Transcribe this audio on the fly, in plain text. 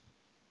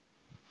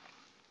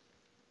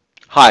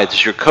Hi, this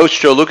is your coach,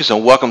 Joe Lucas,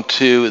 and welcome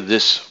to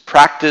this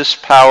Practice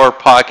Power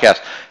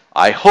podcast.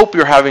 I hope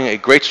you're having a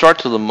great start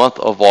to the month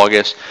of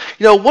August.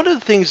 One of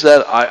the things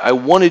that I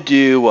want to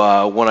do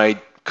when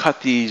I cut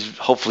these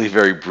hopefully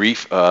very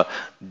brief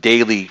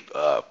daily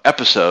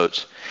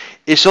episodes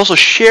is to also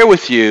share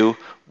with you,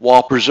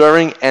 while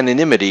preserving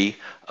anonymity,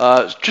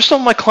 just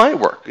some of my client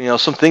work.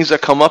 Some things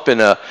that come up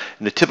in a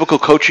typical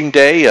coaching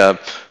day.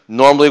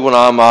 Normally when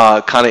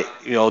I'm kind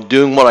of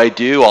doing what I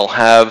do, I'll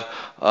have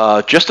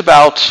just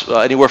about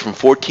anywhere from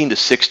 14 to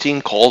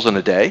 16 calls in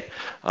a day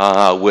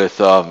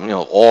with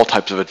all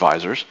types of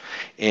advisors,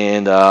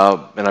 and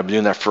I've been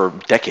doing that for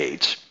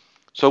decades.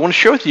 So I want to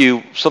share with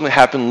you something that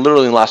happened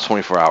literally in the last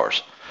 24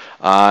 hours.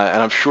 And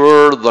I'm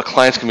sure the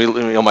clients can be,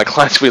 my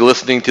clients can be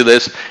listening to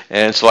this,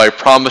 and so I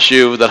promise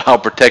you that I'll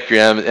protect your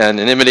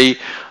anonymity.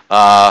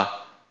 Now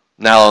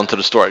onto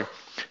the story.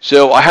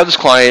 So I have this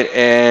client,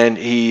 and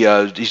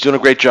he's doing a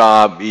great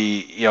job.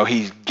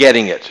 He's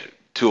getting it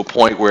to a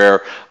point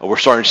where we're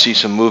starting to see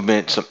some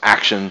movement, some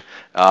action,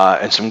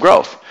 and some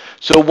growth.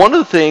 So one of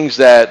the things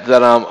that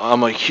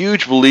I'm a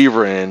huge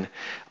believer in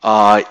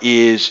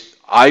is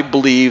I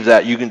believe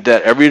that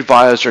that every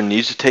advisor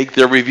needs to take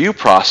their review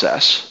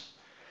process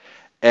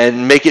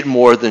and make it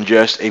more than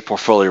just a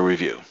portfolio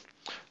review.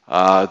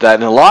 That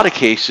in a lot of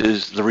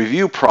cases, the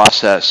review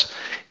process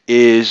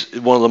is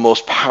one of the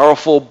most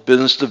powerful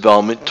business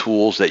development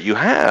tools that you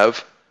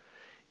have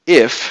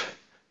if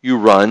you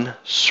run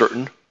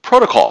certain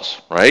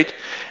protocols, right?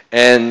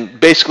 And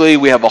basically,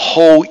 we have a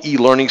whole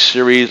e-learning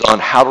series on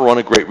how to run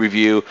a great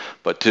review,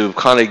 but to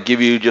kind of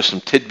give you just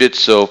some tidbits,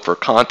 so for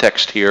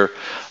context here,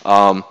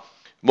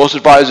 most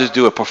advisors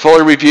do a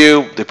portfolio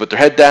review. They put their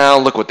head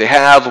down, look what they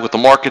have, look what the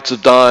markets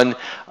have done,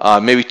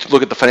 maybe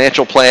look at the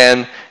financial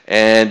plan,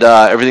 and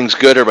everything's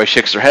good. Everybody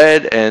shakes their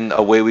head, and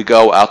away we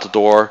go out the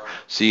door.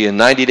 See you in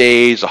 90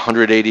 days,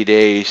 180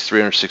 days,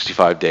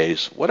 365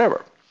 days,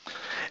 whatever.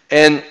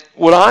 And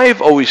what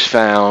I've always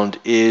found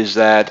is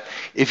that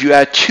if you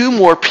add two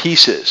more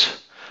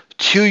pieces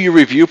to your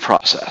review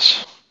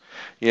process,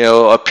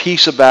 a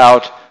piece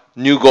about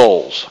new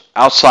goals,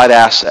 outside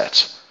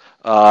assets,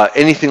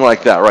 anything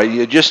like that, right?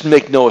 You just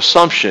make no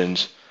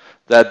assumptions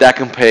that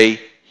can pay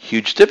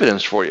huge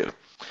dividends for you.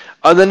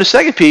 And then the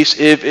second piece,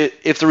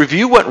 if the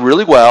review went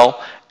really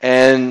well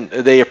and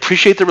they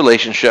appreciate the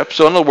relationship,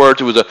 so in other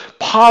words, it was a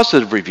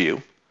positive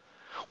review,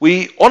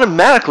 we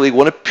automatically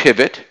want to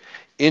pivot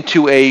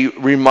into a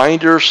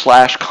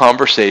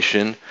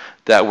reminder/conversation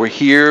that we're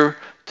here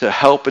to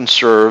help and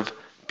serve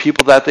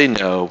people that they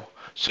know,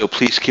 so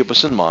please keep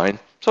us in mind.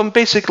 So I'm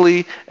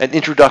basically an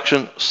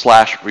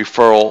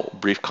introduction/referral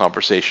brief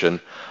conversation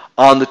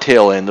on the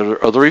tail end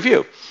of the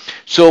review.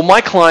 So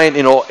my client,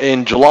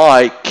 in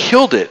July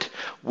killed it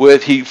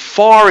he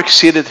far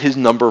exceeded his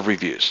number of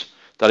reviews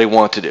that he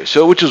wanted to do,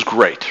 so which is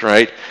great,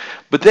 right?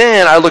 But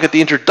then I look at the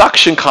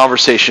introduction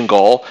conversation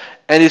goal,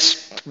 and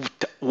it's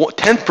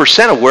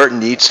 10% of where it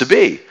needs to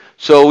be.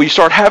 So you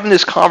start having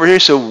this conversation,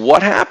 so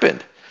what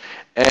happened?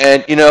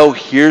 And,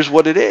 here's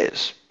what it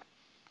is.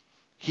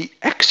 He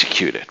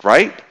executed,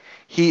 right?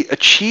 He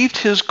achieved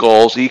his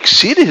goals. He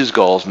exceeded his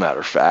goals, matter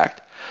of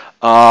fact,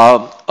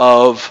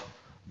 of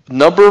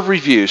number of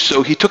reviews.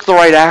 So he took the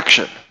right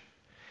action,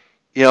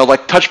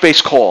 like touch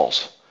base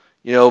calls,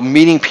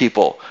 meeting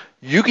people.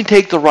 You can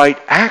take the right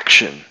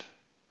action,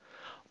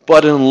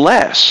 but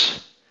unless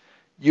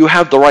you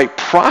have the right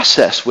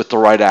process with the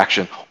right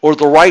action or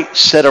the right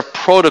set of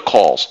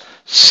protocols,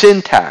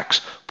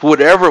 syntax,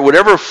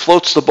 whatever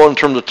floats the boat in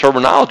terms of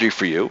terminology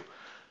for you,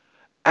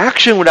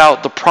 action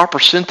without the proper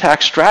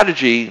syntax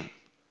strategy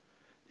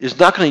is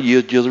not going to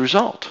yield you the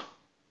result.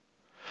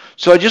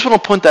 So I just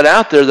want to point that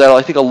out there, that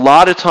I think a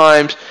lot of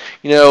times,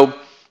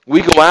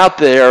 we go out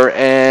there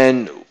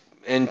and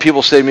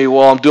people say to me,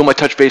 well, I'm doing my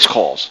touch base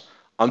calls.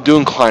 I'm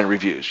doing client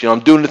reviews.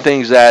 I'm doing the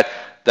things that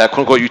quote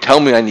unquote you tell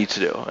me I need to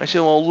do. I say,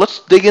 well,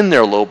 let's dig in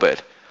there a little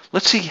bit.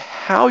 Let's see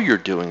how you're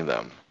doing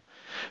them.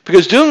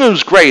 Because doing them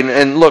is great,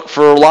 and look,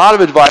 for a lot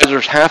of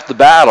advisors, half the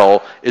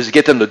battle is to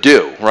get them to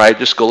do, right?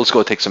 Let's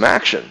go take some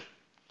action.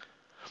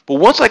 But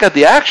once I got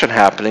the action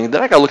happening,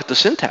 then I got to look at the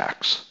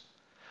syntax.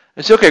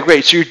 And say, okay,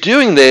 great, so you're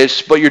doing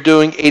this, but you're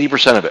doing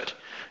 80% of it.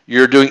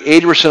 You're doing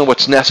 80% of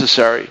what's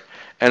necessary.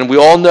 And we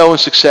all know in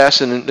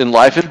success and in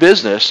life and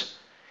business,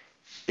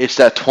 it's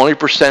that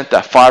 20%,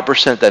 that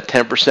 5%, that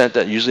 10%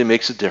 that usually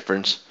makes a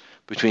difference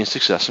between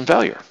success and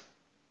failure.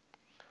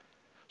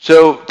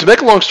 So to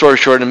make a long story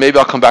short, and maybe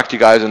I'll come back to you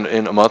guys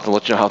in a month and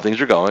let you know how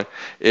things are going,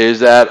 is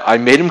that I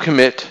made him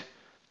commit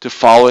to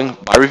following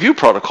my review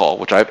protocol,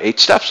 which I have 8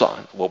 steps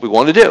on, what we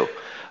want to do.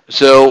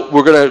 So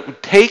we're going to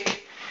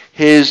take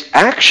his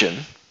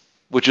action,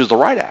 which is the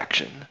right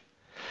action,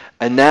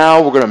 and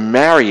now we're going to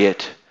marry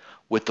it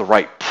with the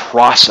right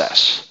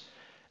process.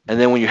 And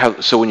then when you have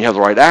the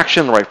right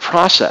action, the right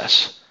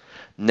process,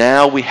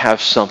 now we have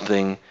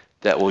something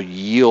that will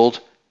yield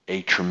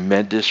a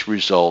tremendous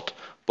result,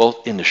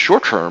 both in the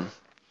short term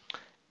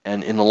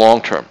and in the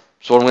long term.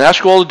 So what I'm going to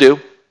ask you all to do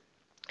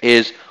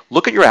is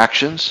look at your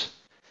actions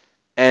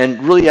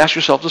and really ask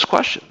yourself this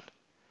question.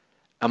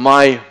 am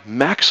I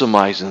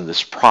maximizing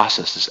this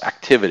process, this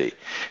activity?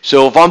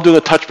 So if I'm doing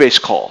a touch-base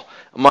call,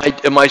 am I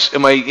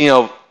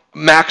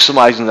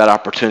maximizing that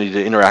opportunity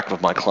to interact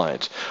with my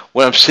clients?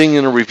 When I'm sitting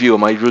in a review,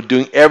 am I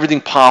doing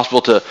everything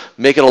possible to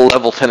make it a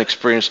level 10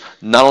 experience,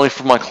 not only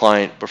for my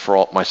client, but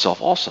for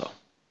myself also?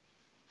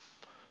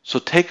 So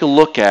take a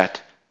look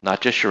at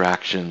not just your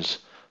actions,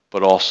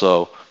 but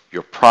also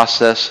your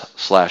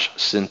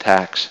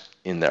process/syntax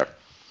in there.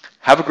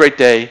 Have a great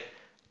day,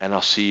 and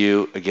I'll see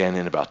you again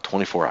in about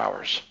 24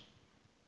 hours.